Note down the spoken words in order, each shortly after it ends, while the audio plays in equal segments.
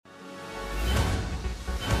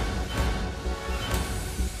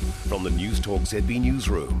From the Newstalk ZB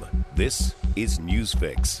Newsroom, this is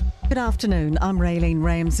Newsfix. Good afternoon, I'm Raylene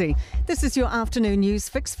Ramsey. This is your afternoon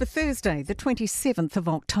Newsfix for Thursday, the 27th of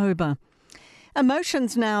October. A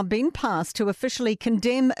motion's now been passed to officially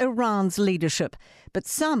condemn Iran's leadership, but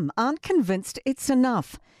some aren't convinced it's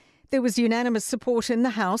enough. There was unanimous support in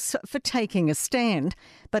the House for taking a stand,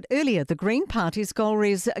 but earlier the Green Party's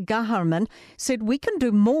Golriz Ghahremani said we can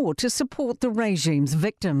do more to support the regime's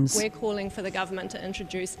victims. We're calling for the government to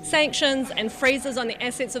introduce sanctions and freezes on the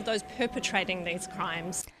assets of those perpetrating these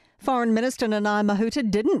crimes. Foreign Minister Nanaia Mahuta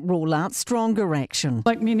didn't rule out stronger action.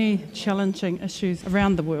 Like many challenging issues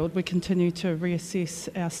around the world, we continue to reassess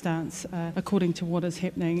our stance according to what is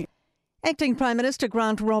happening. Acting Prime Minister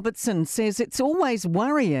Grant Robertson says it's always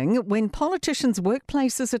worrying when politicians'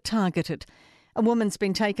 workplaces are targeted. A woman's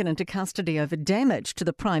been taken into custody over damage to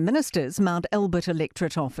the Prime Minister's Mount Albert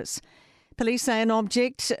electorate office. Police say an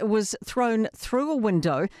object was thrown through a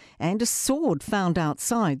window and a sword found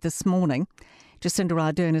outside this morning. Jacinda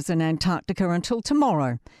Ardern is in Antarctica until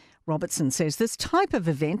tomorrow. Robertson says this type of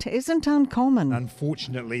event isn't uncommon.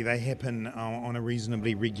 Unfortunately, they happen on a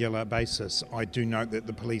reasonably regular basis. I do note that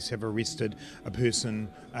the police have arrested a person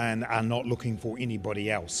and are not looking for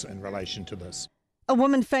anybody else in relation to this. A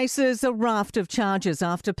woman faces a raft of charges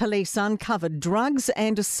after police uncovered drugs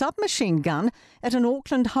and a submachine gun at an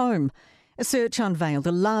Auckland home. A search unveiled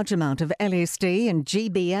a large amount of LSD and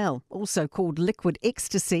GBL, also called liquid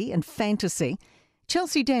ecstasy and fantasy.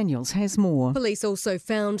 Chelsea Daniels has more. Police also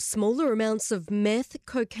found smaller amounts of meth,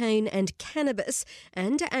 cocaine and cannabis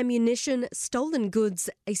and ammunition, stolen goods,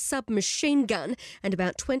 a submachine gun and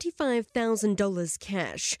about $25,000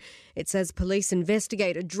 cash. It says police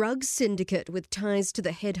investigate a drug syndicate with ties to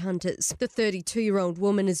the headhunters. The 32-year-old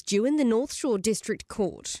woman is due in the North Shore District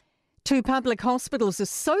Court. 2 public hospitals are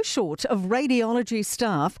so short of radiology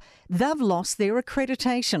staff, they've lost their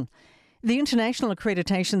accreditation. The international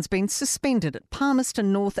accreditation's been suspended at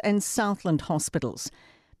Palmerston North and Southland hospitals.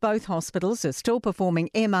 Both hospitals are still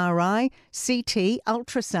performing MRI, CT,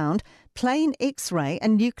 ultrasound, plain X-ray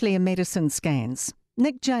and nuclear medicine scans.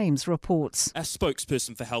 Nick James reports. A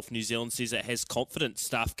spokesperson for Health New Zealand says it has confidence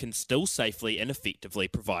staff can still safely and effectively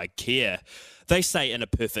provide care. They say in a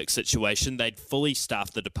perfect situation they'd fully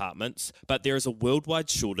staff the departments, but there is a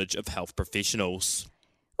worldwide shortage of health professionals.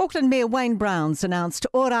 Auckland Mayor Wayne Brown's announced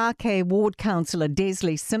Ōrākei Ward Councillor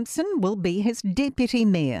Desley Simpson will be his deputy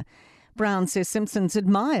mayor. Brown says Simpson's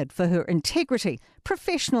admired for her integrity,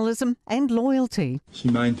 professionalism and loyalty. She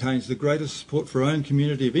maintains the greatest support for her own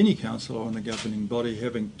community of any councillor on the governing body,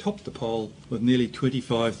 having topped the poll with nearly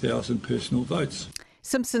 25,000 personal votes.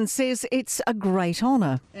 Simpson says it's a great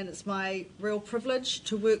honour. And it's my real privilege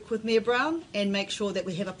to work with Mayor Brown and make sure that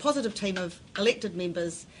we have a positive team of elected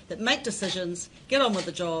members that make decisions, get on with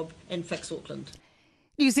the job and fix Auckland.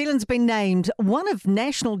 New Zealand's been named one of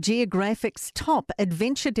National Geographic's top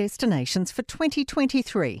adventure destinations for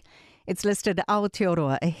 2023. It's listed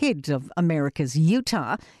Aotearoa ahead of America's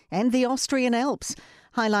Utah and the Austrian Alps,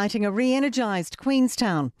 highlighting a re-energised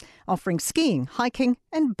Queenstown, offering skiing, hiking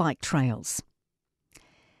and bike trails.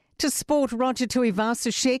 To sport, Roger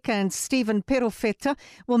Tuivasa-Sheck and Stephen Perofeta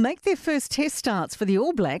will make their first test starts for the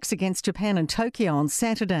All Blacks against Japan in Tokyo on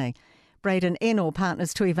Saturday. Braden Ennor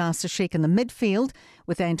partners Tuivasa-Sheck in the midfield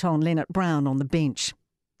with Anton Leonard-Brown on the bench.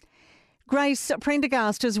 Grace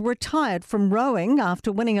Prendergast has retired from rowing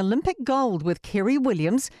after winning Olympic gold with Kerry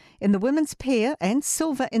Williams in the women's pair and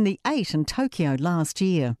silver in the 8 in Tokyo last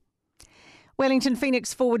year. Wellington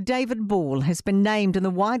Phoenix forward David Ball has been named in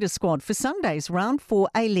the wider squad for Sunday's round 4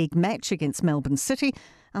 A-League match against Melbourne City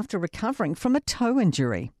after recovering from a toe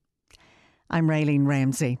injury. I'm Raylene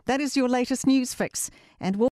Ramsey. That is your latest news fix, and we'll